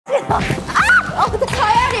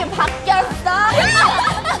서열이 바뀌었어.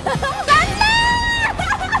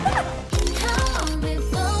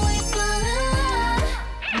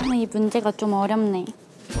 이 문제가 좀 어렵네.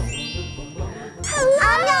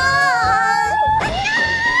 안녕.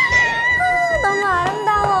 너무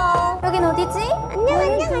아름다워. 여긴 어디지?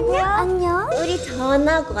 안녕. 우리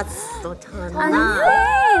전화고 왔어. 아니,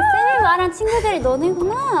 쌤이 말한 친구들이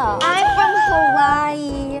너네구나. I'm from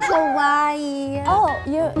Hawaii.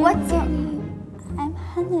 What's your name? I'm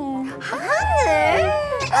하늘. 하늘?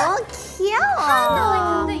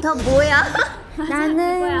 귀여워. 너 뭐야?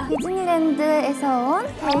 나는 디즈니랜드에서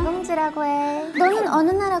온 별공주라고 해. 너는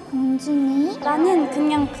어느 나라 공주니? 나는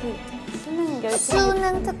그냥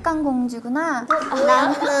수능 특강 공주구나.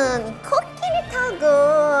 나는 코끼리 타고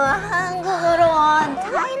한국으로 온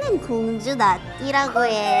타이는 공주 나띠라고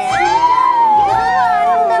해.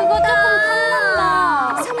 그거 조금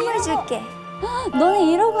탐난다. 선물 줄게. 너네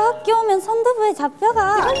이러고 학교 오면 선도부에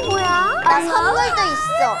잡혀가. 이건 뭐야? 나 선물도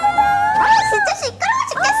있어. 진짜 시끄러워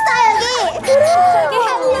죽겠어 여기.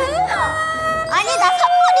 아니 나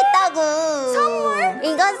선물 있다고. 선물?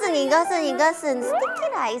 이것은 스티키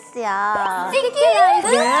라이스야. 스티키 라이스?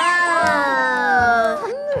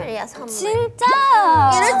 선물이야 선물. 진짜?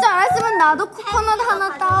 이럴 줄 알았으면 나도 코코넛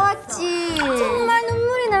하나 따왔지. 정말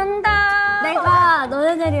눈물이 난다. 내가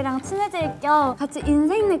너네들이랑 친해질 겸 같이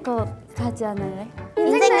인생네컷 가지 않을래?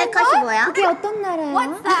 인생네컷이 뭐야? 그게 어떤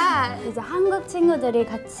나라야? 이제 한국 친구들이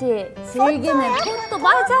같이 즐기는 포토.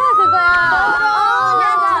 맞아 그거야. 나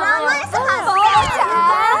드라마에서 봤어.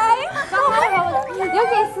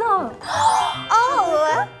 여기 있어.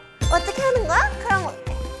 어떻게 하는 거야? 그럼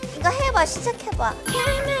이거 해봐. 시작해봐.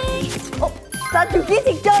 나 죽기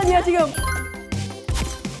직전이야 지금.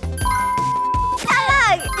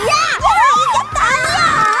 탈락! 이겼다!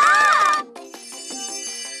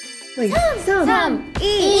 3, 2,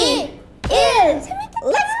 1!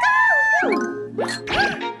 Let's go!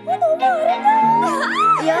 너무 어렵다!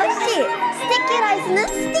 역시 스티키 라이스는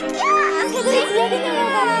스티키야! 그들이 여기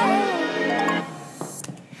나가.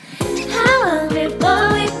 How long before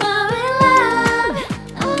we fall in love?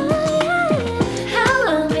 How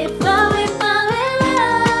long before we fall in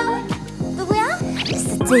love? 누구야? Just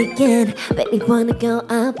a ticket, but you wanna go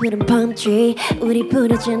up with a palm tree. 우리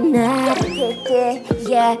부르잖아.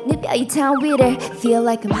 Yeah, 네 뼈에 타온 위를 feel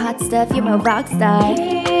like I'm hot stuff. You're my rock star.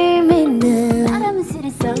 Hear me now. 바람은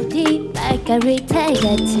스릴 so deep, like a retail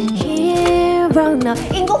같은 hero. 너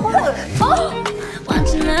인고 호흡!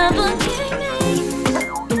 완전 나쁜 기분.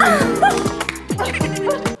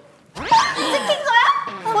 찍힌 거야?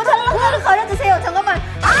 모자라서 가려주세요. 잠깐만.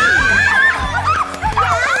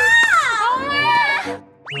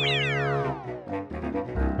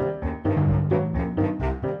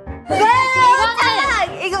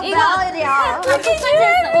 이거 별이야.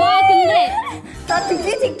 와 근데 나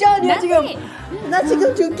죽기 직전이야 지금. 나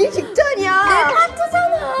지금 죽기 직전이야. 내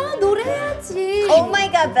파트잖아. 노래해야지. 오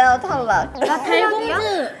마이 갓, 벨 탈락. 나 달공주.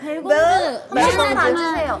 한번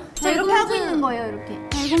봐주세요. 저 이렇게 하고 있는 거예요, 이렇게.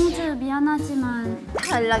 달공주 미안하지만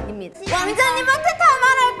탈락입니다. 왕자님한테 다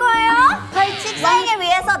말할 거예요? 벌칙 수행을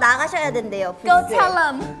위해서 나가셔야 된대요. Go tell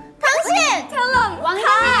them. 당신! tell them.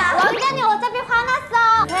 왕자님 어차피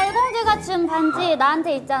화났어. 달공주가 준 반지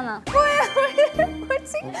나한테 있잖아.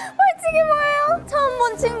 벌칙이 뭐예요? 처음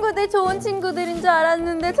본 친구들 좋은 친구들인 줄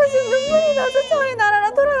알았는데 저 지금 눈물이 나서 저희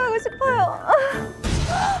나라로 돌아가고 싶어요.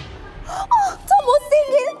 저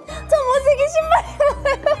못생긴 신발이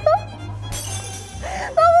뭐예요?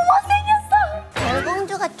 너무 못생겼어.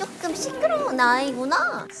 별공주가 조금 시끄러운 아이구나.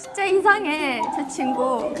 진짜 이상해, 저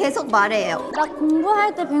친구. 계속 말해요. 나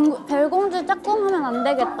공부할 때 별공주 짝꿍하면 안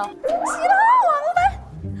되겠다. 싫어, 왕발.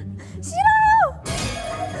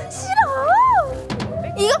 싫어요.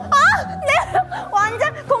 이거 네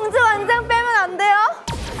공주 완장 빼면 안 돼요?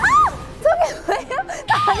 저게 뭐예요?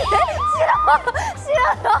 나한테 싫어.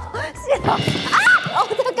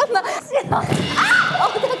 잠깐만.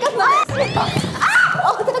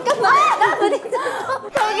 잠깐만. 나 부딪혔어.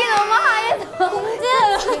 저기 너무 하얘서. 공주.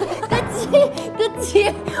 끝이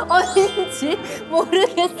어딘지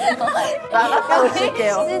모르겠어. 나갔다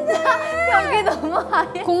오실게요. 진짜 벽이 너무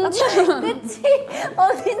하얘. 공주. 끝이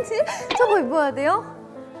어딘지. 저거 입어야 돼요?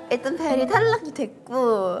 일단 벨이 탈락이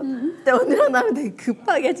됐고 근데 오늘은 나는 되게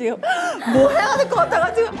급하게 지금 뭐 해야 될 것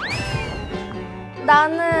같아가지고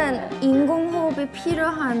나는 인공호흡이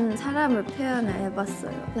필요한 사람을 표현을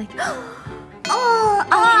해봤어요. Like,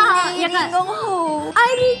 약간 인공호흡.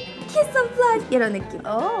 I need 키스오브라이프 이런 느낌.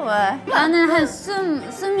 나는 한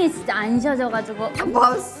숨이 진짜 안 쉬어져가지고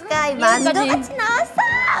머스카이 만두 같이 나왔어.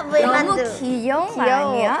 너무 귀여운 거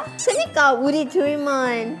아니야? 그니까 우리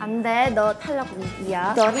둘만 안 돼, 너 탈락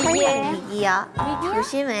위기야. 너 탈락 위기야.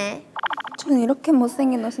 조심해. 전 이렇게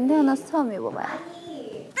못생긴 옷은 태어나서 처음 입어봐요.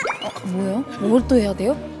 뭐요? 뭘 또 해야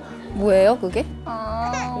돼요? 뭐예요 그게?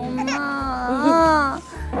 엄마.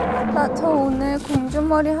 저 오늘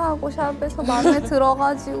공주머리 하고 샵에서 마음에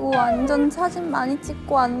들어가지고 완전 사진 많이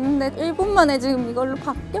찍고 왔는데 1분 만에 지금 이걸로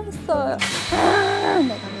바뀌었어요.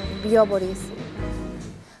 내가 너를 밀어버리겠어.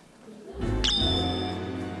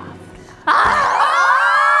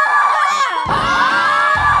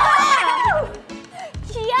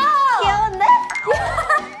 귀여운데?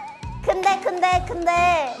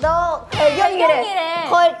 근데 너 배경이래.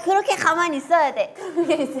 거의 그렇게 가만히 있어야 돼.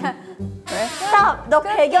 왜? 스탑. 너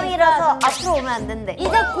배경이라서 앞으로 오면 안 된대.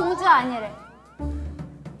 이제 공주 아니래.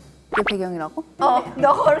 이게 배경이라고? 너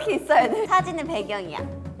그렇게 있어야 돼. 사진은 배경이야.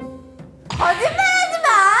 거짓말하지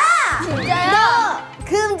마. 진짜요? 너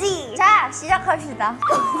금지. 자, 시작합시다.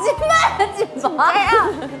 거짓말하지 마.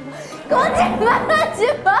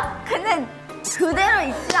 거짓말하지 마. 근데 그대로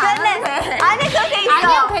있지 않아도 돼. 아니 그렇게 있어.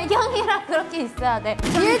 아니야, 배경이라 그렇게 있어야 돼.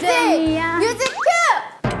 뮤직 큐!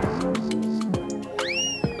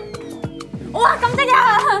 우와,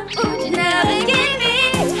 깜짝이야. 날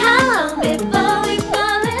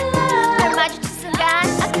마주친 순간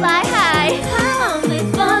I fly high.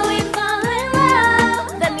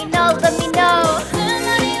 Let me know, let me know. Let's go.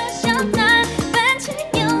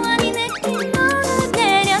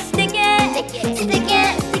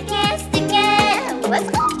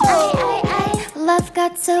 Love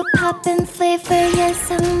got so poppin' flavor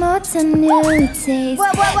예상 못한 new taste.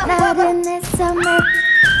 나른해 summer.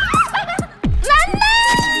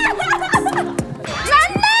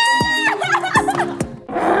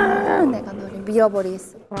 내가 너를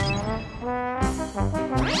밀어버리겠어.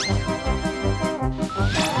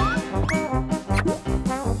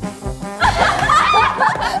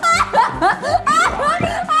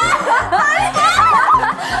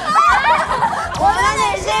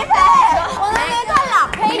 원하는 실패. 원하는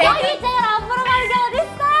탈락. 배경이 제일 앞으로 가는 게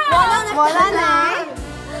어딨어?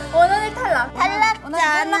 원하는 탈락.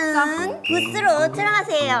 탈락자는 부스로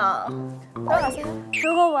들어가세요.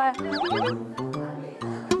 두고 봐요.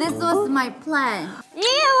 This was my plan. 이게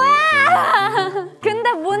뭐야?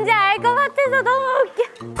 근데 뭔지 알 것 같아서 너무 웃겨.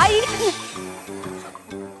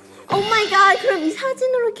 오 마이 갓. 그럼 이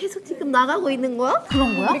사진으로 계속 지금 나가고 있는 거야?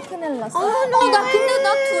 그런 거야? 우리 큰일 났어. 나 근데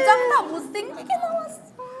나 2장 다 못생기게 나왔어.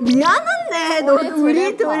 미안한데 너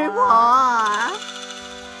우리 둘 봐.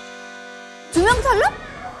 2명 탈락?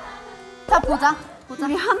 자, 보자. 우리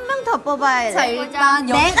한 명 더 뽑아야 돼. 자, 일단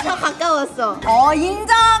내가 더 가까웠어.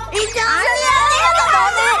 인정. 아니야.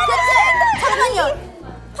 그치? 잠깐만요.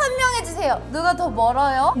 판명해주세요. 누가 더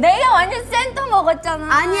멀어요? 내가 완전 센터 먹었잖아.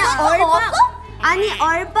 아니야, 얼박. 아니,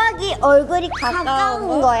 얼박이 얼굴이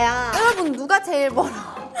가까운 거야. 여러분, 누가 제일 멀어?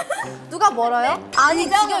 누가 멀어요? 아니,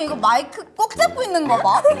 지금 이거 마이크 꼭 잡고 있는 거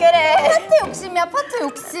봐. 그래. 파트 욕심이야, 파트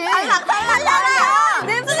욕심. 달라.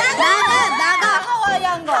 나가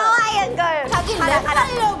하와이안 걸. 하와이안 걸. 자기 랩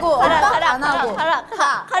하려고 얼박 안 하고. 가라.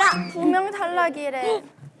 2명 탈락이래.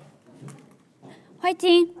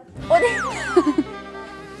 화이팅.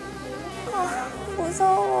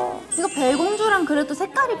 무서워. 이거 벨공주랑 그래도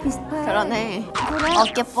색깔이 비슷해. 그러네. 그래?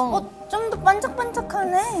 어깨뽕. 좀 더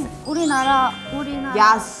반짝반짝하네. 우리나라.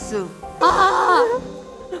 야수.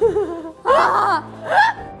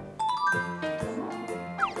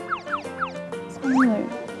 선물.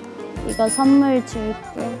 이거 선물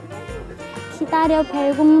줄게. 기다려,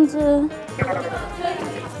 벨공주.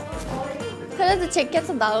 그래도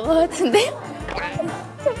재킷은 나온 것 같은데?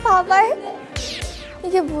 봐봐요.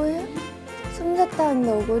 이게 뭐예요? 솜사탕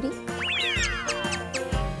너구리?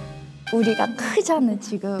 우리가 크잖아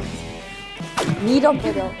지금.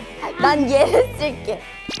 밀어버려. 난 얘를 쓸게.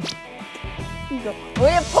 이거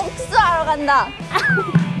우리 복수하러 간다.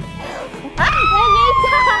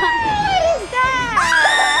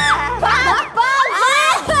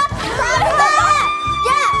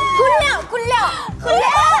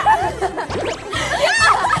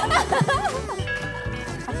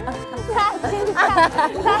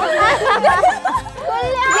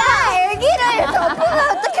 야, 애기를 덮으면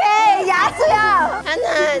어떡해. 야수야.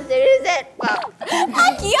 하나, 둘, 셋.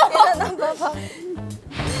 귀여워.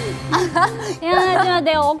 미안하지만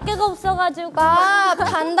내 어깨가 없어가지고.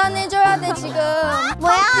 단단해줘야 돼 지금.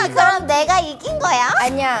 뭐야, 그럼 내가 이긴 거야?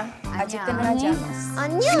 아니야. 아직 끝나지 아니. 않았어.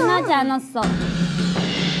 아니야. 끝나지 않았어.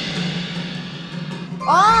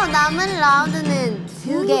 남은 라운드는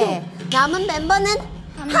 2개. 남은 멤버는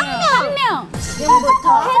한 명. 지금부터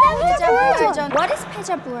패자 부활전. What is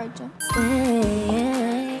패자 부활전?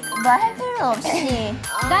 말 필요 없이.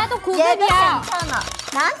 나도 얘도 9급이야. 괜찮아.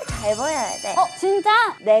 나한테 잘 보여야 돼. 진짜?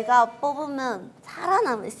 내가 뽑으면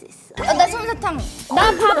살아남을 수 있어. 나 솜사탕.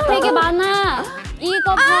 나 밥 되게 많아.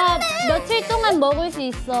 이거 밥 며칠 동안 먹을 수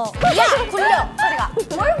있어. 야, 굴려. 소리가.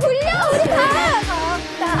 뭘 굴려?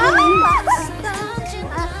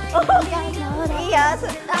 우리 이 야수.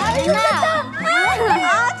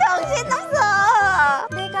 정신없어.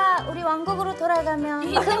 내가 우리 왕국으로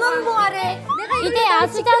돌아가면 금은보화를 이제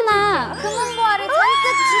야수잖아. 금은보화를 잔뜩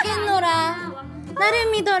주겠노라.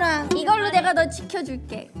 나를 믿어라. 이걸로 내가 너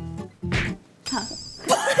지켜줄게.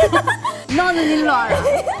 너는 일로 와라.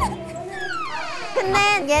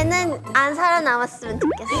 근데 얘는 안 살아남았으면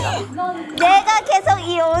좋겠어. 내가 계속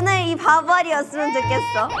오늘 이 바벌이었으면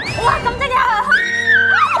좋겠어. 우와, 깜짝이야.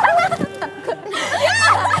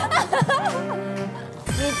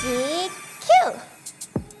 뮤직 큐.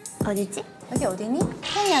 어디지? 여기 어디니?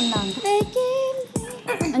 생이 안 나온다.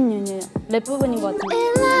 아니. 랩 부분인 것 같은데.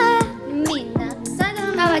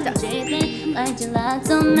 아, 맞아.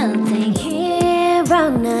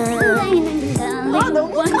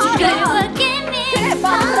 너무 그래, 그렇게.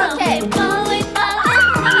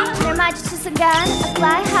 날 마주친 순간 I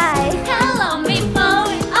fly high.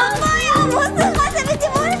 뭐야, 무슨 모습인지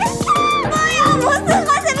모르겠어. 뭐야, 무슨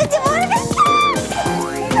모습인지 모르겠어.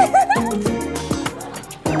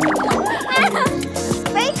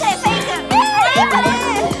 페이크래, 페이크.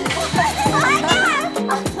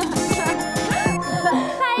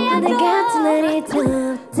 내 같은 날이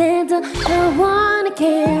뜨때도 I wanna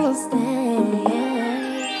can't stay.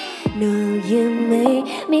 No, you make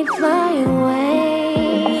me fly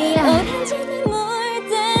away. 오른쪽에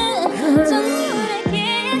물든 전율의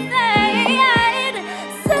기세.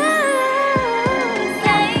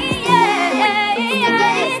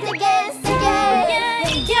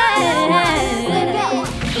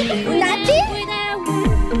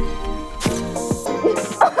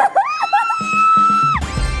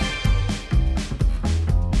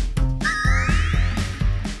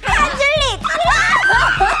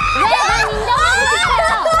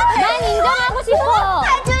 난 인정하고 싶어.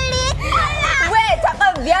 왜?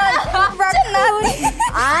 잠깐 미안.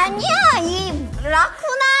 아니야, 이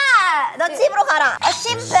라쿠나. 너 집으로 가라.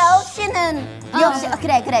 신벨씨는 역시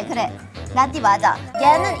그래. 나디 맞아.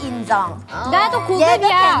 얘는 인정. 나도 얘도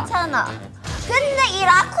 9급이야. 괜찮아. 근데 이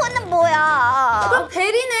라쿠는 뭐야? 그럼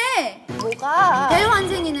벨이네. 뭐가? 벨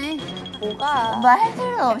완전이네. 뭐가? 말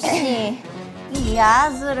필요 없이 이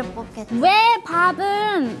야수를 뽑겠다. 왜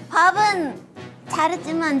밥은? 밥은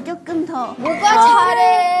잘했지만 조금 더. 뭐가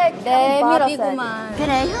잘해. 내밀었어야 돼.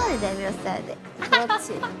 그래, 혀를 내밀었어야 돼.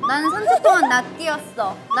 그렇지. 나는 3초 동안 나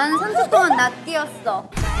뛰었어.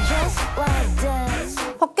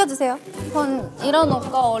 벗겨주세요. 전 이런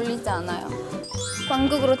옷과 어울리지 않아요.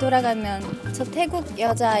 왕국으로 돌아가면 저 태국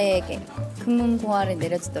여자애에게 금은보화를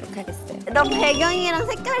내려주도록 하겠어요. 너 배경이랑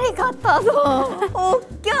색깔이 같아서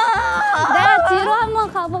웃겨. 내가 뒤로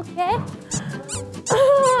한번 가볼게.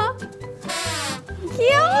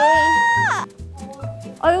 귀여워.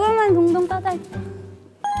 얼굴만 동동 까달게.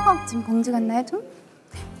 지금 공주 같나요 좀?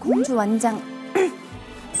 공주 완장.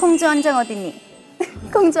 공주 완장 어디니?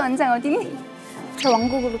 공주 완장 어디니? 저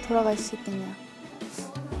왕국으로 돌아갈 수 있겠네요.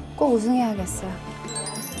 꼭 우승해야겠어요.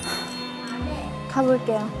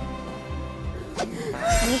 가볼게요.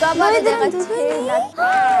 누가 봐도 내가 제일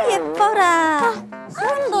예뻐라.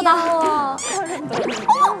 소름 돋아.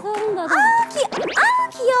 소름 돋아.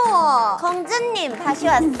 귀여워. 공주님 다시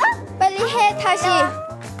왔어? 빨리 해 다시.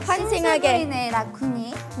 환생하게. 신세계네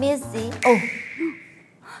라쿤이. 미씨.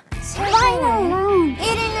 파이널이랑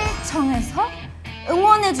 1인을 정해서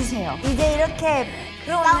응원해주세요. 이제 이렇게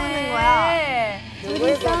싸우는 거야.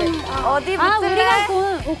 둘이 싸우는 어디 아 붙을래?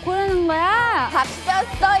 우리가 고르는 거야?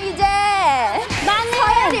 바뀌었어 이제. 나는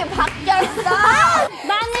서열이 바뀌었어.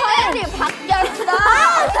 서열이 바뀌었어.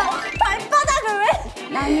 발바닥을 왜?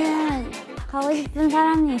 나는 가고 싶은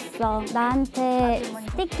사람이 있어. 나한테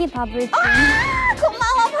스티키 밥을 준.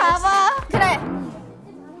 고마워 봐봐. 그래.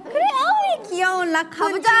 우리 귀여운 락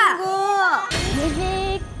가보자.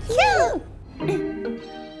 뮤직 큐.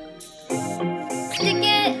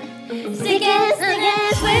 Stick it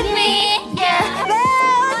with me.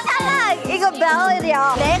 탈락. 이거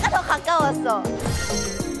멜이야. 내가 더 가까웠어.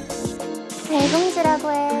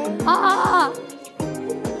 대공주라고 해.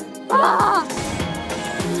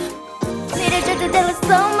 Little drip of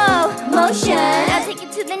slow motion. I'll take you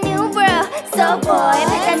to the new world. So boy,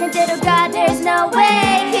 백가는 대로 가. There's no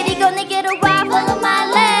way. 그리고 내게로 와. Follow my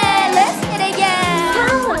lead. Let's hit it, yeah.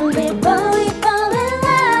 How long before we fall in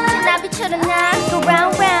love? 나비처럼 나 go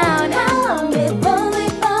round.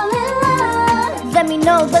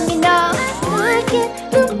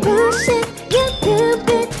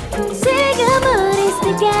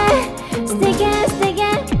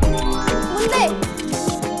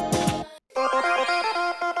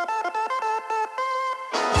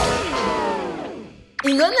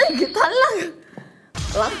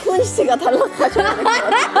 라쿤 씨가 달라가셔야 될 것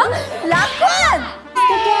같아. 라쿤!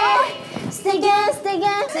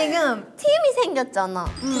 지금 팀이 생겼잖아.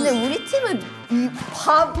 근데 우리 팀은 이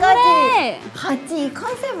밥까지 그래. 같이 이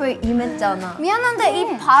컨셉을 임했잖아. 미안한데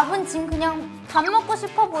이 밥은 지금 그냥 밥 먹고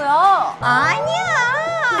싶어 보여.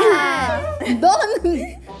 아니야.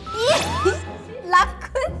 너는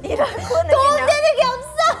라쿤? 이 라쿤은 도움되는 게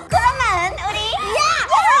없어. 그러면 우리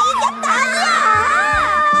이겼다. 아니야.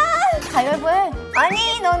 가위바위보 해.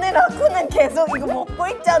 아니 너네 라쿤은 계속 이거 먹고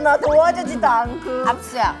있잖아. 도와주지도 않고.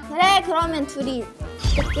 압수야. 그래 그러면 둘이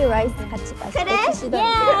스티키 라이스 같이 마시고 그래?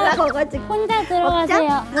 드시던가. 먹어가지고. 혼자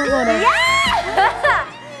들어가세요. 그거를.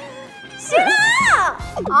 싫어.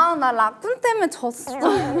 아, 나 라쿤 때문에 졌어.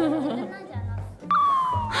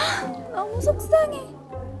 너무 속상해.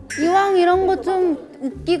 이왕 이런 거 좀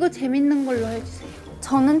웃기고 재밌는 걸로 해주세요.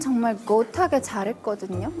 저는 정말 못하게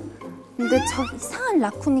잘했거든요. 근데 저 이상한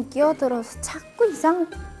라쿤이 끼어들어서 자꾸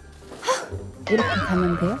이상한. 이렇게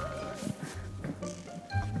가면 돼요?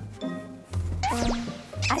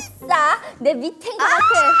 아싸, 내 밑인 것 같아.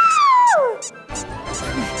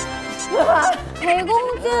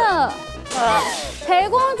 별공주!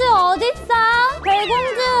 별공주 어딨어?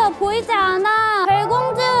 별공주 보이지 않아.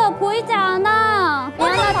 별공주 보이지 않아.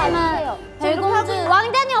 미안하지만 별공주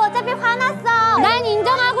왕자님 어차피 화났어. 난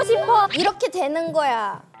인정하고 싶어. 이렇게 되는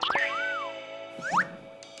거야.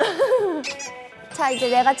 자 이제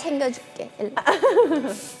내가 챙겨줄게. 일로.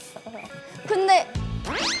 근데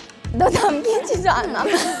너 남기지도 않아.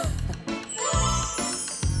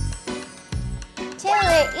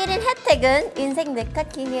 최후의 1인 혜택은 인생 네컷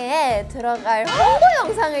기계에 들어갈 홍보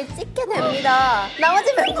영상을 찍게 됩니다.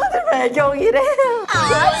 나머지 멤버들 배경이래.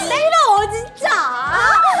 아 싫어 진짜.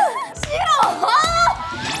 싫어.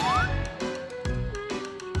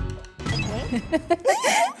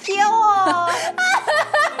 귀여워.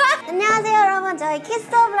 안녕하세요 여러분, 저희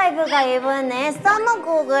키스오브라이프가 이번에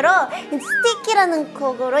서머곡으로 스티키라는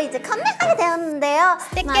곡으로 이제 컴백하게 되었는데요.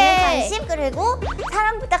 많은 관심 그리고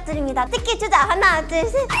사랑 부탁드립니다. 스티키 주자. 하나 둘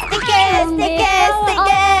셋. 스티키.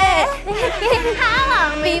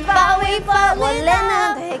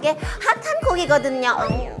 원래는 되게 핫한 곡이거든요.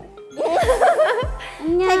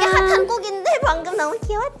 되게 핫한 곡인데 방금 너무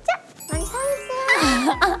귀여웠죠? 많이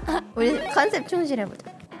사랑해주세요. 우리 컨셉 충실해보자.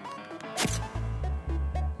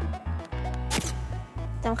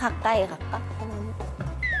 좀 가까이 갈까?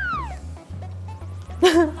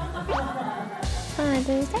 하나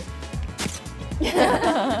둘 셋.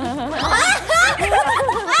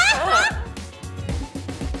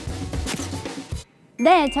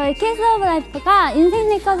 네, 저희 키스오브라이프가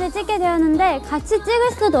인생네컷을 찍게 되었는데 같이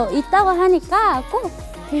찍을 수도 있다고 하니까 꼭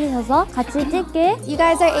들으셔서 같이 찍게. You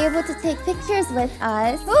guys are able to take pictures with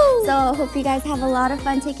us. So hope you guys have a lot of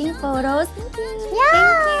fun taking photos. Thank you.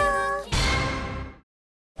 Yeah.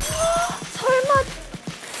 설마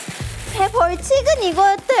제 벌칙은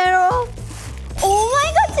이거였대로. 오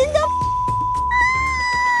마이 갓 진짜.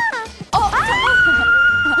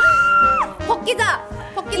 벗기자.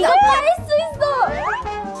 벗기자. 이거 할 수 있어.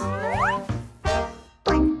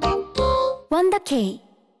 원더케이